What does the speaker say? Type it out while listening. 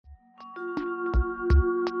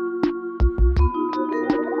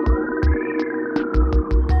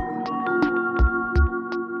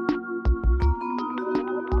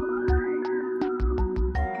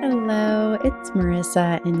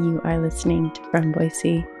Marissa, and you are listening to From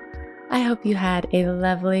Boise. I hope you had a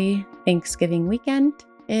lovely Thanksgiving weekend.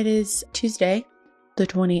 It is Tuesday, the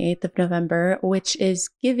 28th of November, which is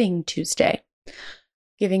Giving Tuesday.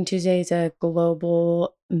 Giving Tuesday is a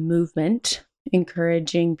global movement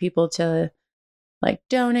encouraging people to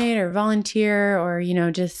donate or volunteer or,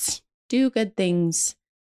 just do good things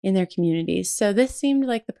in their communities. So this seemed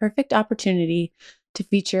like the perfect opportunity to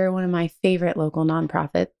feature one of my favorite local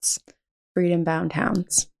nonprofits, Freedom Bound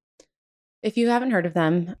Hounds. If you haven't heard of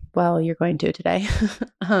them, well, you're going to today.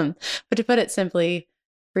 But to put it simply,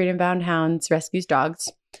 Freedom Bound Hounds rescues dogs.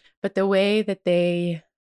 But the way that they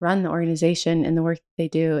run the organization and the work that they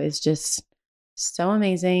do is just so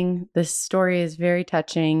amazing. This story is very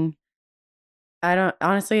touching.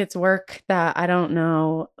 Honestly, it's work that I don't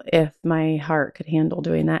know if my heart could handle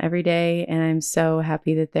doing that every day. And I'm so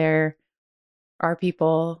happy that there are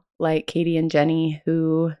people like Katie and Jenny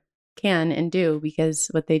who can and do, because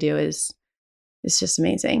what they do is just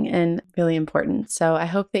amazing and really important. So I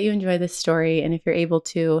hope that you enjoy this story. And if you're able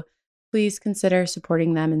to, please consider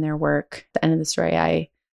supporting them in their work. At the end of the story, I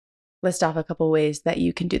list off a couple ways that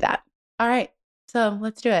you can do that. All right, so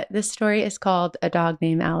let's do it. This story is called A Dog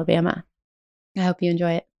Named Alabama. I hope you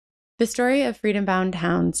enjoy it. The story of Freedom Bound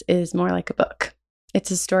Hounds is more like a book. It's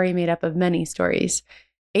a story made up of many stories,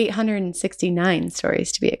 869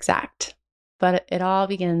 stories to be exact. But it all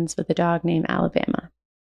begins with a dog named Alabama.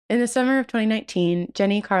 In the summer of 2019,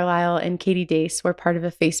 Jenny Carlisle and Katie Dace were part of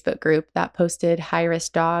a Facebook group that posted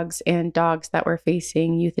high-risk dogs and dogs that were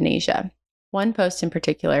facing euthanasia. One post in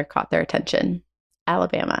particular caught their attention: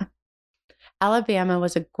 Alabama. Alabama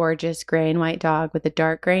was a gorgeous gray and white dog with a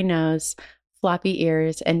dark gray nose, floppy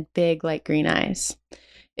ears, and big light green eyes.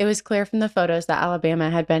 It was clear from the photos that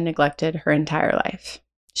Alabama had been neglected her entire life.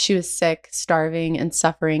 She was sick, starving, and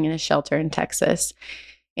suffering in a shelter in Texas,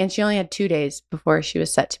 and she only had 2 days before she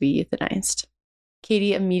was set to be euthanized.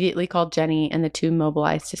 Katie immediately called Jenny, and the two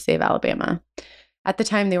mobilized to save Alabama. At the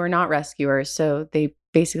time, they were not rescuers, so they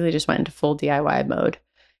basically just went into full DIY mode.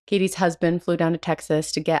 Katie's husband flew down to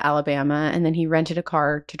Texas to get Alabama, and then he rented a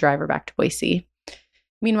car to drive her back to Boise.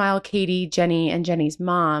 Meanwhile, Katie, Jenny, and Jenny's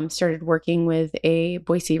mom started working with a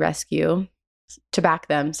Boise rescue to back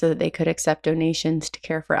them so that they could accept donations to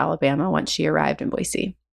care for Alabama once she arrived in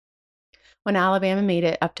Boise. When Alabama made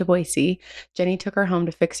it up to Boise, Jenny took her home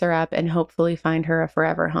to fix her up and hopefully find her a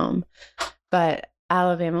forever home. But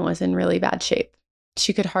Alabama was in really bad shape.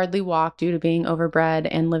 She could hardly walk due to being overbred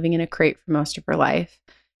and living in a crate for most of her life.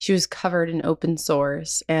 She was covered in open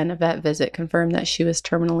sores, and a vet visit confirmed that she was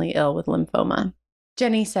terminally ill with lymphoma.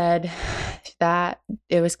 Jenny said that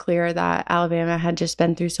it was clear that Alabama had just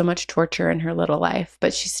been through so much torture in her little life,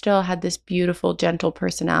 but she still had this beautiful, gentle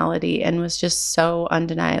personality and was just so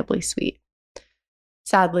undeniably sweet.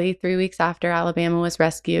 Sadly, 3 weeks after Alabama was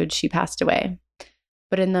rescued, she passed away.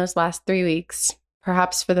 But in those last 3 weeks,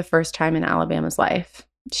 perhaps for the first time in Alabama's life,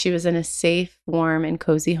 she was in a safe, warm, and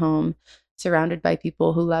cozy home, surrounded by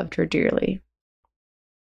people who loved her dearly.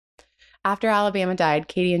 After Alabama died,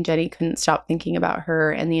 Katie and Jenny couldn't stop thinking about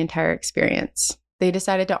her and the entire experience. They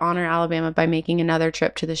decided to honor Alabama by making another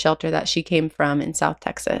trip to the shelter that she came from in South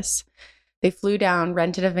Texas. They flew down,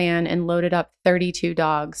 rented a van, and loaded up 32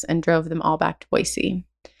 dogs and drove them all back to Boise.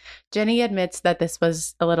 Jenny admits that this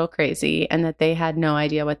was a little crazy and that they had no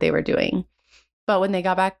idea what they were doing. But when they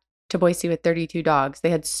got back to Boise with 32 dogs,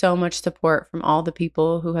 they had so much support from all the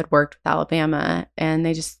people who had worked with Alabama, and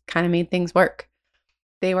they just kind of made things work.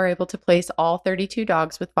 They were able to place all 32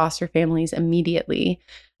 dogs with foster families immediately,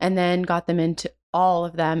 and then got all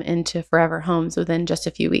of them into forever homes within just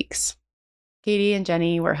a few weeks. Katie and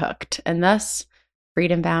Jenny were hooked, and thus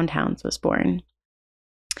Freedom Bound Hounds was born.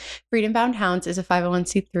 Freedom Bound Hounds is a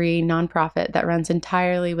 501c3 nonprofit that runs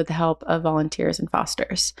entirely with the help of volunteers and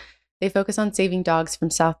fosters. They focus on saving dogs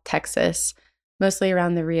from South Texas, mostly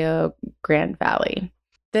around the Rio Grande Valley.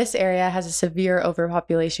 This area has a severe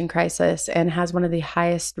overpopulation crisis and has one of the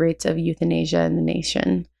highest rates of euthanasia in the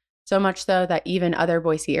nation. So much so that even other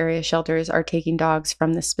Boise area shelters are taking dogs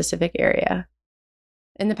from this specific area.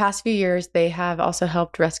 In the past few years, they have also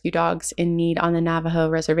helped rescue dogs in need on the Navajo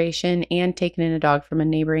reservation and taken in a dog from a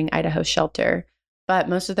neighboring Idaho shelter, but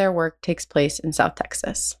most of their work takes place in South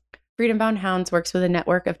Texas. Freedom Bound Hounds works with a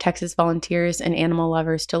network of Texas volunteers and animal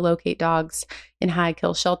lovers to locate dogs in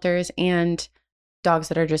high-kill shelters and dogs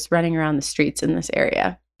that are just running around the streets in this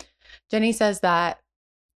area. Jenny says that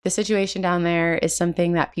the situation down there is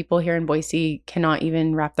something that people here in Boise cannot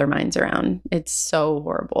even wrap their minds around. It's so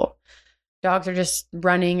horrible. Dogs are just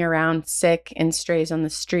running around sick and strays on the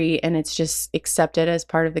street, and it's just accepted as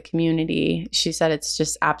part of the community. She said it's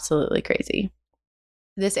just absolutely crazy.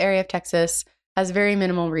 This area of Texas has very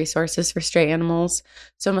minimal resources for stray animals.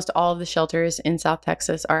 So almost all of the shelters in South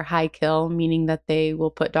Texas are high kill, meaning that they will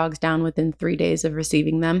put dogs down within 3 days of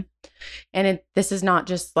receiving them. And this is not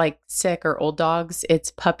just like sick or old dogs.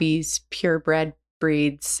 It's puppies, purebred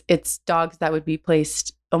breeds. It's dogs that would be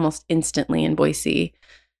placed almost instantly in Boise.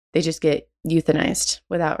 They just get euthanized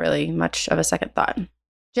without really much of a second thought.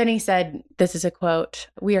 Jenny said, this is a quote,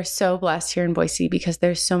 "We are so blessed here in Boise because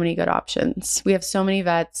there's so many good options. We have so many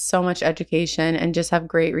vets, so much education, and just have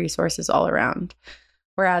great resources all around.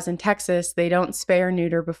 Whereas in Texas, they don't spay or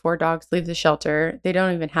neuter before dogs leave the shelter. They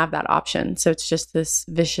don't even have that option. So it's just this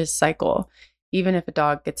vicious cycle, even if a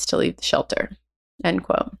dog gets to leave the shelter." End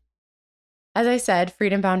quote. As I said,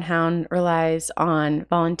 Freedom Bound Hound relies on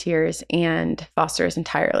volunteers and fosters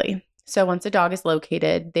entirely. So once a dog is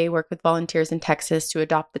located, they work with volunteers in Texas to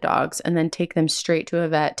adopt the dogs and then take them straight to a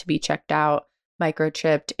vet to be checked out,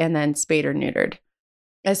 microchipped, and then spayed or neutered.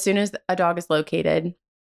 As soon as a dog is located,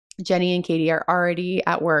 Jenny and Katie are already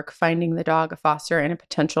at work finding the dog a foster and a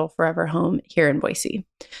potential forever home here in Boise.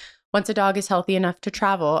 Once a dog is healthy enough to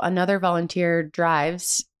travel, another volunteer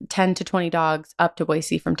drives 10 to 20 dogs up to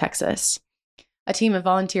Boise from Texas. A team of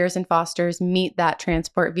volunteers and fosters meet that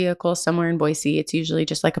transport vehicle somewhere in Boise. It's usually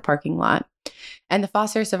just like a parking lot. And the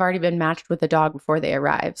fosters have already been matched with a dog before they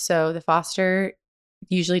arrive. So the foster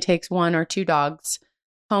usually takes 1 or 2 dogs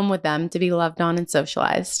home with them to be loved on and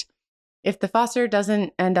socialized. If the foster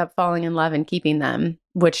doesn't end up falling in love and keeping them,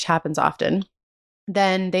 which happens often,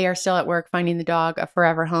 then they are still at work finding the dog a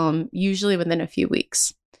forever home, usually within a few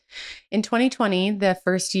weeks. In 2020, the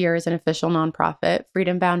first year as an official nonprofit,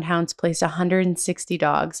 Freedom Bound Hounds placed 160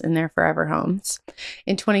 dogs in their forever homes.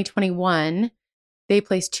 In 2021, they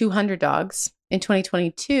placed 200 dogs. In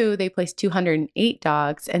 2022, they placed 208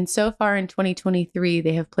 dogs. And so far in 2023,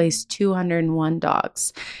 they have placed 201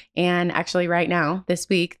 dogs. And actually right now, this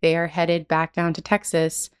week, they are headed back down to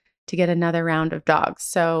Texas to get another round of dogs.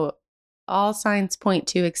 So all signs point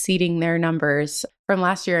to exceeding their numbers from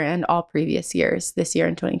last year and all previous years, this year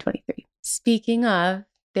in 2023. Speaking of,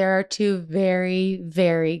 there are 2 very,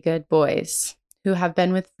 very good boys who have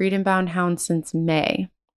been with Freedom Bound Hounds since May.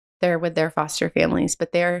 They're with their foster families,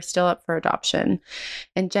 but they are still up for adoption.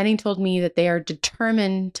 And Jenny told me that they are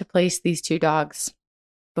determined to place these 2 dogs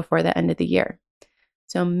before the end of the year.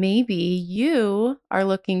 So maybe you are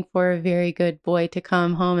looking for a very good boy to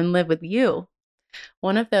come home and live with you.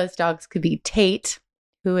 One of those dogs could be Tate,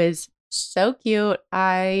 who is so cute.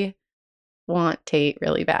 I want Tate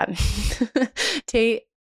really bad. Tate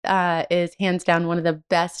is hands down one of the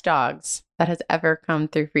best dogs that has ever come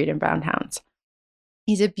through Freedom Bound Hounds.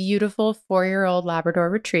 He's a beautiful 4-year-old Labrador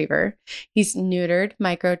Retriever. He's neutered,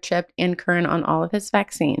 microchipped, and current on all of his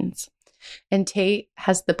vaccines. And Tate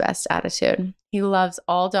has the best attitude. He loves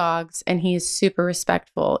all dogs, and he is super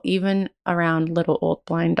respectful, even around little old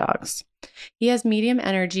blind dogs. He has medium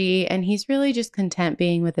energy, and he's really just content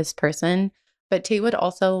being with this person. But Tate would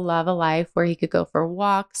also love a life where he could go for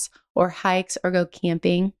walks or hikes or go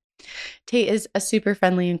camping. Tate is a super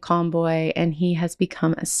friendly and calm boy, and he has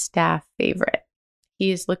become a staff favorite.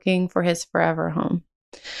 He is looking for his forever home.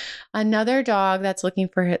 Another dog that's looking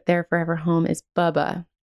for their forever home is Bubba.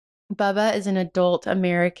 Bubba is an adult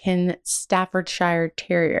American Staffordshire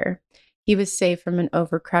Terrier. He was saved from an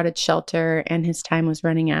overcrowded shelter, and his time was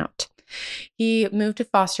running out. He moved to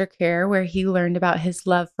foster care where he learned about his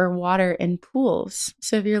love for water and pools.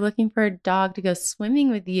 So if you're looking for a dog to go swimming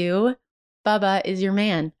with you, Bubba is your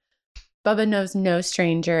man. Bubba knows no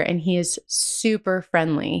stranger, and he is super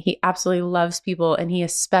friendly. He absolutely loves people, and he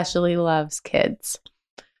especially loves kids.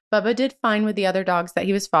 Bubba did fine with the other dogs that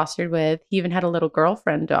he was fostered with. He even had a little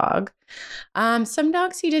girlfriend dog. Some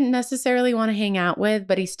dogs he didn't necessarily want to hang out with,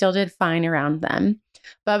 but he still did fine around them.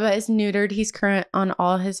 Bubba is neutered. He's current on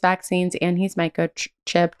all his vaccines, and he's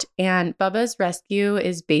microchipped. And Bubba's rescue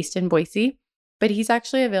is based in Boise, but he's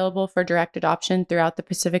actually available for direct adoption throughout the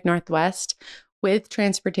Pacific Northwest with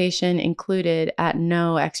transportation included at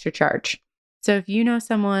no extra charge. So if you know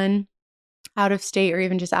someone out of state or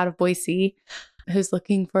even just out of Boise who's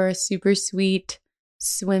looking for a super sweet,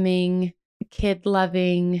 swimming,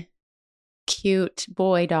 kid-loving, cute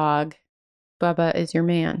boy dog, Bubba is your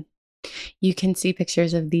man. You can see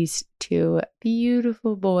pictures of these 2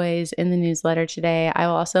 beautiful boys in the newsletter today. I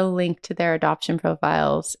will also link to their adoption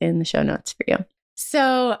profiles in the show notes for you.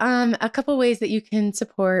 So a couple ways that you can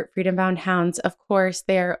support Freedom Bound Hounds. Of course,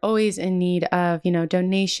 they are always in need of,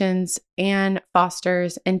 donations and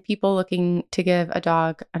fosters and people looking to give a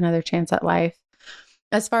dog another chance at life.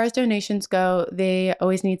 As far as donations go, they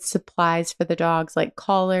always need supplies for the dogs like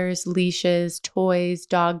collars, leashes, toys,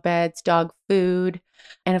 dog beds, dog food.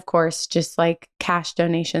 And of course, just like cash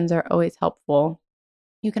donations are always helpful.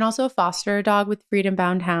 You can also foster a dog with Freedom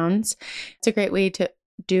Bound Hounds. It's a great way to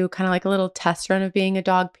do kind of like a little test run of being a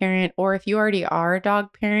dog parent. Or if you already are a dog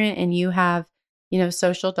parent and you have,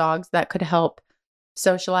 social dogs that could help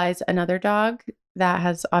socialize another dog that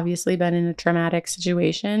has obviously been in a traumatic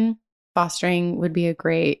situation, fostering would be a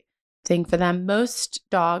great thing for them. Most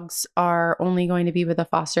dogs are only going to be with a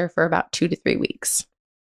foster for about 2 to 3 weeks.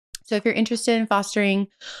 So if you're interested in fostering,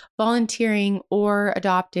 volunteering, or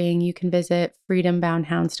adopting, you can visit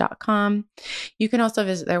freedomboundhounds.com. You can also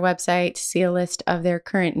visit their website to see a list of their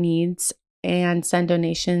current needs and send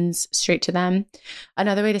donations straight to them.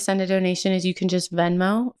 Another way to send a donation is you can just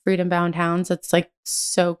Venmo Freedom Bound Hounds. It's like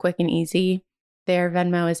so quick and easy. Their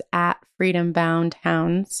Venmo is at Freedom Bound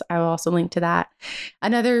Hounds. I will also link to that.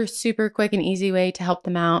 Another super quick and easy way to help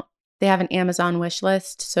them out, they have an Amazon wish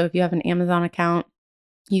list. So if you have an Amazon account,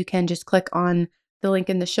 you can just click on the link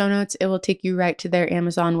in the show notes. It will take you right to their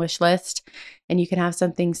Amazon wish list, and you can have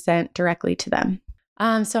something sent directly to them.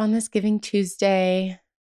 So on this Giving Tuesday,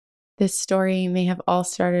 this story may have all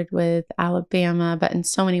started with Alabama, but in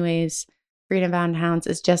so many ways, Freedom Bound Hounds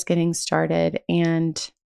is just getting started, and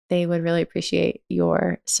they would really appreciate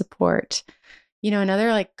your support.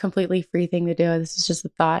 Another like completely free thing to do, this is just a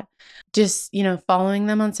thought, just, following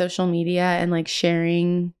them on social media and like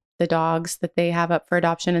sharing the dogs that they have up for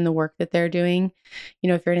adoption and the work that they're doing.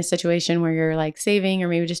 If you're in a situation where you're like saving or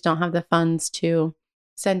maybe just don't have the funds to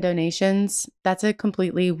send donations, that's a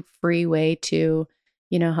completely free way to,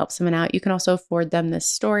 help someone out. You can also forward them this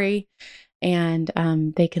story and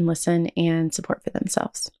they can listen and support for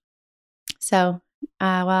themselves. So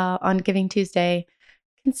while on Giving Tuesday,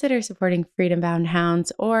 consider supporting Freedom Bound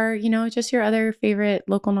Hounds or, just your other favorite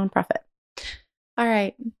local nonprofit. All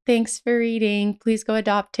right. Thanks for reading. Please go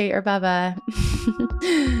adopt Tate or Bubba.